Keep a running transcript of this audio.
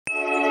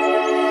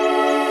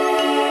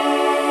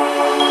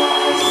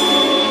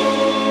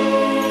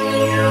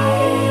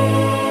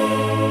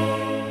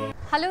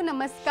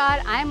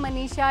Namaskar, I am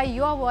Manisha.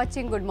 You are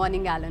watching Good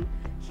Morning Alan.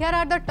 Here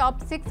are the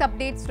top 6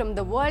 updates from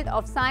the world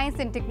of science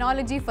and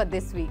technology for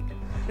this week.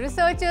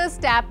 Researchers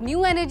tap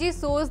new energy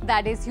source,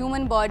 that is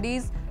human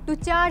bodies, to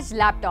charge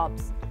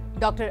laptops.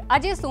 Dr.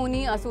 Ajay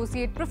Soni,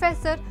 Associate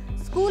Professor,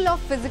 School of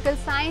Physical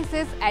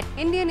Sciences at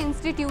Indian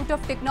Institute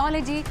of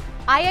Technology,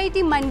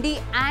 IIT Mandi,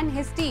 and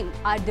his team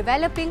are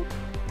developing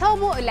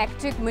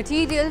thermoelectric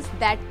materials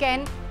that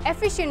can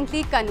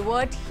efficiently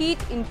convert heat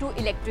into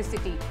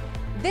electricity.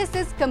 This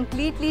is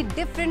completely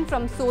different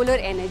from solar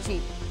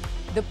energy.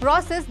 The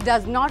process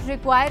does not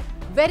require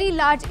very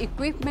large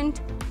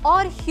equipment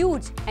or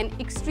huge and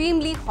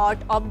extremely hot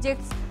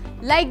objects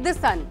like the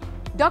sun.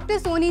 Dr.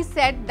 Soni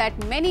said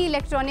that many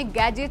electronic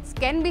gadgets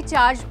can be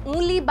charged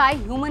only by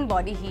human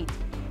body heat.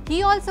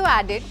 He also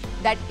added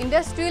that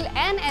industrial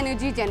and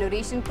energy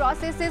generation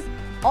processes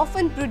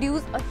often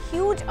produce a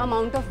huge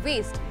amount of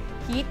waste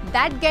heat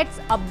that gets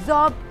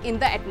absorbed in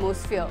the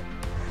atmosphere.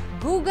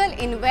 Google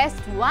invests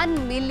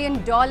 $1 million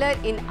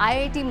in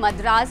IIT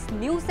Madras'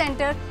 new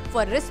Center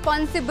for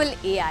Responsible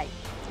AI.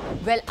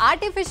 Well,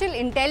 artificial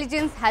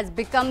intelligence has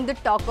become the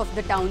talk of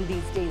the town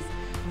these days.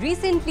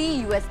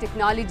 Recently, US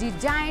technology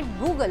giant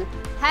Google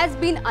has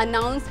been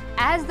announced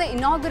as the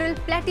inaugural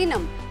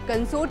Platinum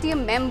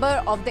Consortium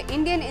member of the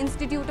Indian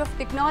Institute of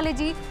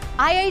Technology,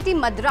 IIT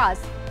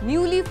Madras'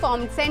 newly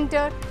formed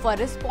Center for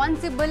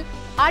Responsible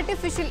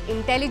Artificial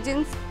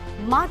Intelligence,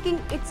 marking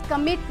its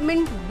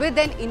commitment with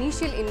an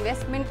initial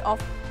investment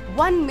of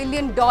 $1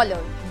 million.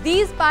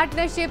 These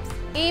partnerships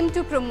aim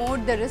to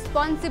promote the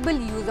responsible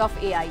use of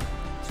AI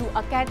through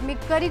academic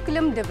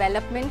curriculum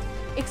development,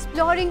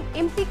 exploring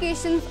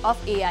implications of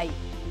AI,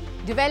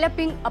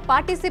 developing a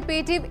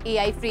participative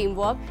AI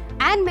framework,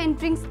 and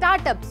mentoring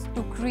startups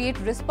to create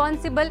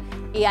responsible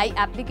AI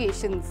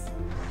applications.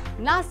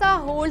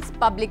 NASA holds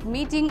public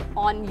meeting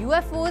on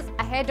UFOs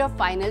ahead of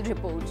final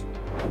report.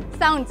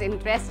 Sounds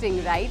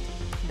interesting, right?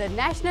 The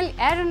National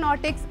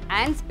Aeronautics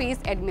and Space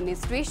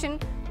Administration,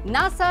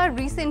 NASA,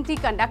 recently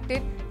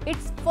conducted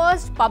its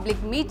first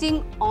public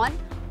meeting on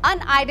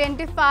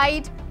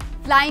unidentified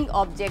flying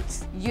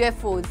objects,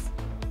 UFOs.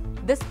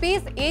 The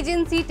space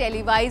agency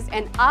televised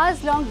an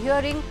hours-long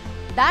hearing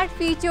that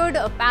featured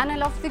a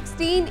panel of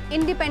 16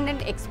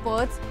 independent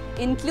experts,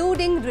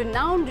 including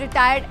renowned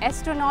retired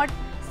astronaut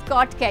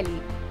Scott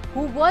Kelly,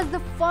 who was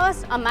the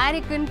first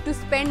American to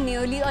spend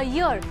nearly a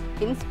year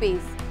in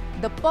space.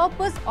 The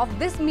purpose of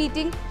this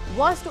meeting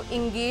was to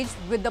engage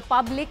with the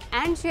public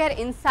and share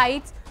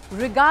insights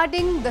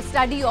regarding the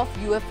study of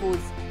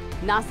UFOs.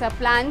 NASA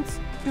plans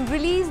to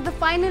release the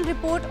final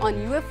report on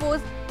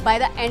UFOs by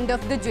the end of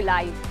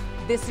July.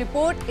 This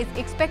report is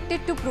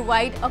expected to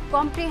provide a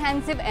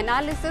comprehensive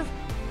analysis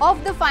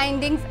of the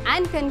findings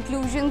and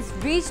conclusions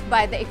reached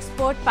by the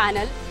expert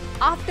panel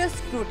after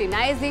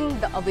scrutinizing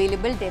the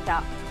available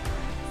data.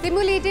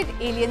 Simulated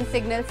alien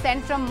signals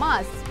sent from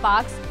Mars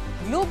sparks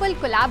global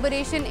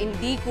collaboration in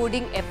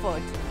decoding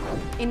effort.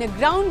 In a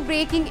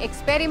groundbreaking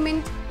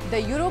experiment,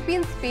 the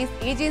European Space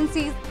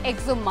Agency's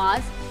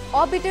ExoMars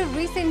orbiter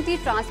recently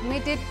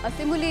transmitted a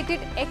simulated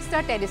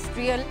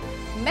extraterrestrial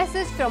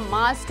message from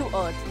Mars to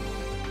Earth.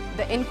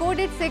 The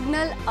encoded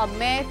signal, a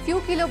mere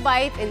few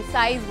kilobytes in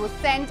size, was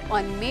sent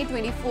on May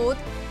 24th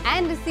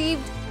and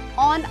received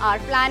on our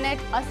planet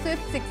a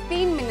swift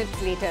 16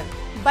 minutes later.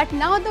 But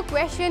now the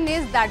question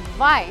is that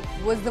why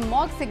was the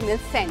mock signal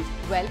sent?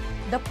 Well,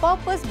 the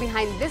purpose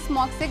behind this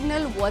mock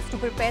signal was to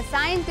prepare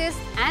scientists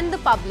and the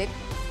public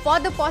for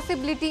the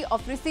possibility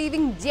of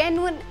receiving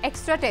genuine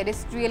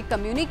extraterrestrial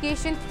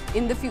communication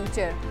in the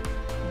future.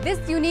 This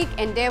unique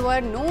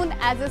endeavor, known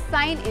as a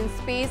sign in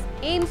space,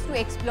 aims to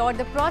explore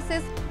the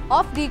process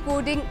of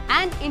decoding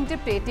and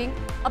interpreting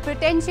a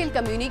potential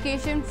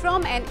communication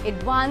from an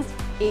advanced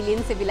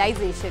alien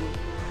civilization.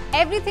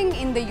 Everything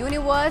in the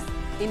universe,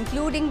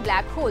 including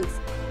black holes,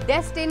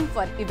 destined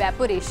for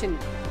evaporation.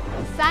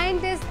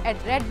 Scientists at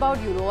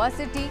Radboud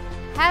University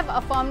have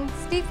affirmed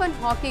Stephen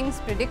Hawking's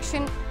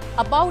prediction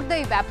about the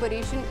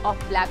evaporation of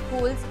black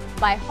holes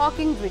by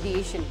Hawking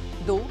radiation,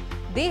 though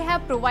they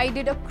have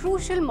provided a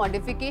crucial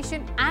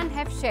modification and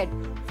have shed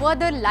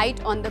further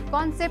light on the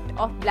concept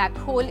of black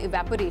hole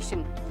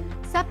evaporation,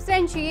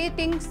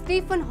 substantiating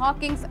Stephen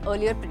Hawking's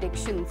earlier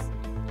predictions.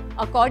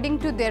 According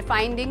to their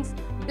findings,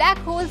 black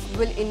holes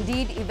will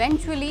indeed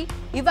eventually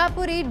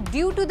evaporate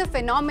due to the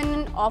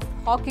phenomenon of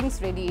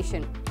Hawking's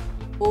radiation.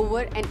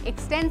 Over an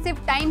extensive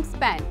time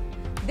span,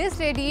 this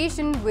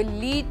radiation will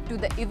lead to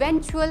the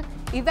eventual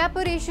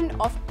evaporation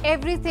of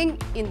everything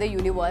in the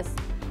universe,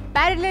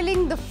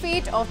 paralleling the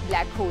fate of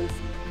black holes.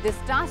 This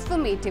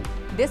transformative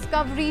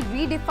discovery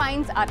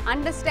redefines our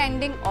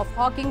understanding of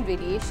Hawking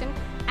radiation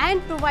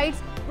and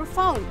provides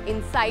profound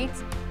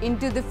insights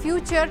into the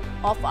future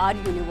of our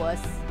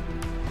universe.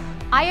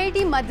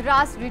 IIT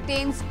Madras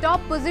retains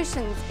top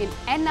positions in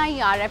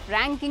NIRF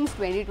Rankings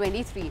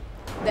 2023.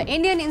 The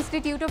Indian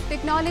Institute of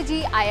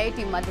Technology,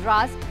 IIT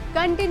Madras,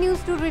 continues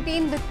to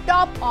retain the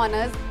top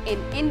honors in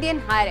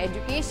Indian higher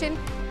education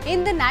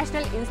in the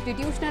National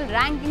Institutional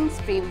Rankings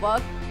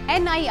Framework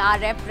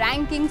NIRF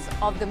rankings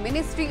of the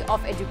Ministry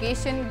of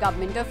Education,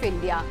 Government of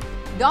India.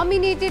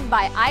 Dominated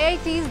by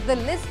IITs, the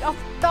list of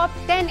top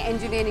 10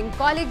 engineering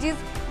colleges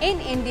in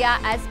India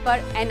as per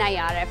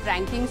NIRF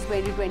rankings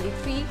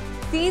 2023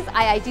 sees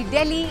IIT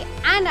Delhi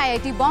and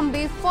IIT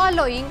Bombay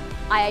following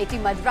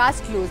IIT Madras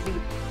closely.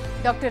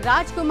 Dr.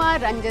 Rajkumar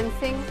Ranjan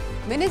Singh,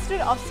 Minister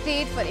of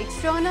State for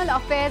External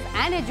Affairs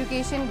and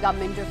Education,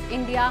 Government of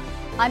India,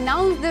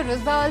 announced the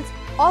results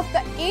of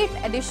the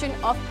 8th edition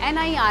of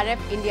NIRF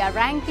India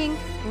ranking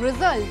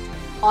result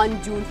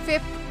on June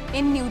 5th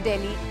in New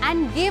Delhi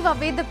and gave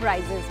away the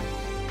prizes.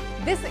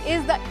 This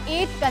is the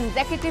 8th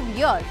consecutive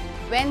year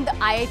when the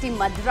IIT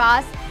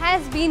Madras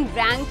has been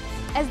ranked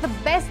as the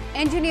best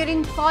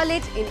engineering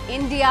college in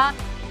India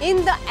in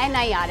the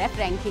NIRF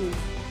rankings.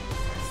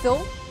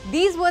 So,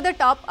 these were the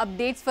top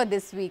updates for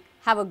this week.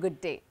 Have a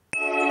good day.